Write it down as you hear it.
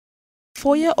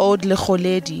4-year-old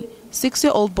Lekgoledi,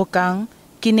 6-year-old Bokang,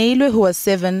 Gineilwe, who was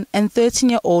 7, and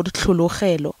 13-year-old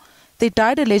Tlhologelo. They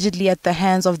died allegedly at the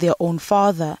hands of their own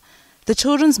father. The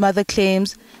children's mother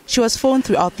claims she was phoned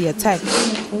throughout the attack.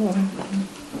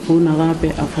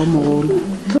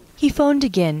 He phoned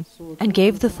again and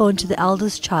gave the phone to the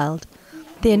eldest child.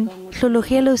 Then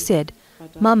Tlhologelo said,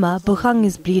 "Mama, Bokang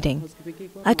is bleeding."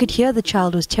 I could hear the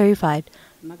child was terrified,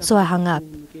 so I hung up.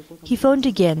 He phoned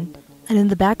again, and in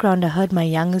the background I heard my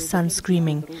youngest son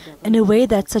screaming in a way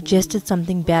that suggested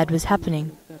something bad was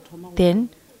happening. Then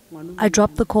I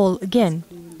dropped the call again.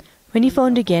 When he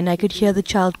phoned again, I could hear the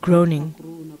child groaning.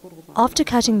 After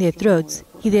cutting their throats,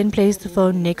 he then placed the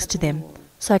phone next to them,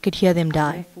 so I could hear them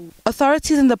die.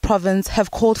 Authorities in the province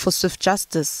have called for swift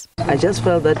justice. I just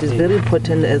felt that it's very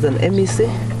important as an MEC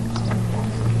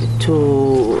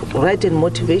to write in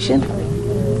motivation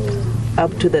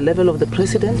up to the level of the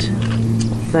president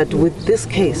that with this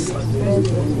case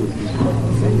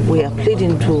we are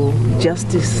pleading to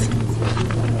justice,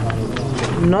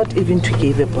 not even to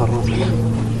give a parole.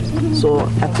 So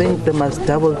I think they must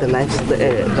double the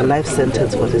life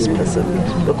sentence for this person,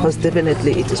 because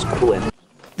definitely it is cruel.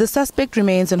 The suspect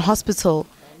remains in hospital.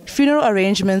 Funeral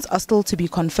arrangements are still to be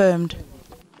confirmed.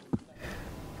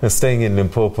 Staying in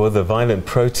Limpopo, the violent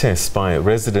protest by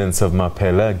residents of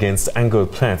Mapela against Anglo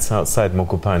Plats outside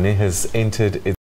Mokopane has entered its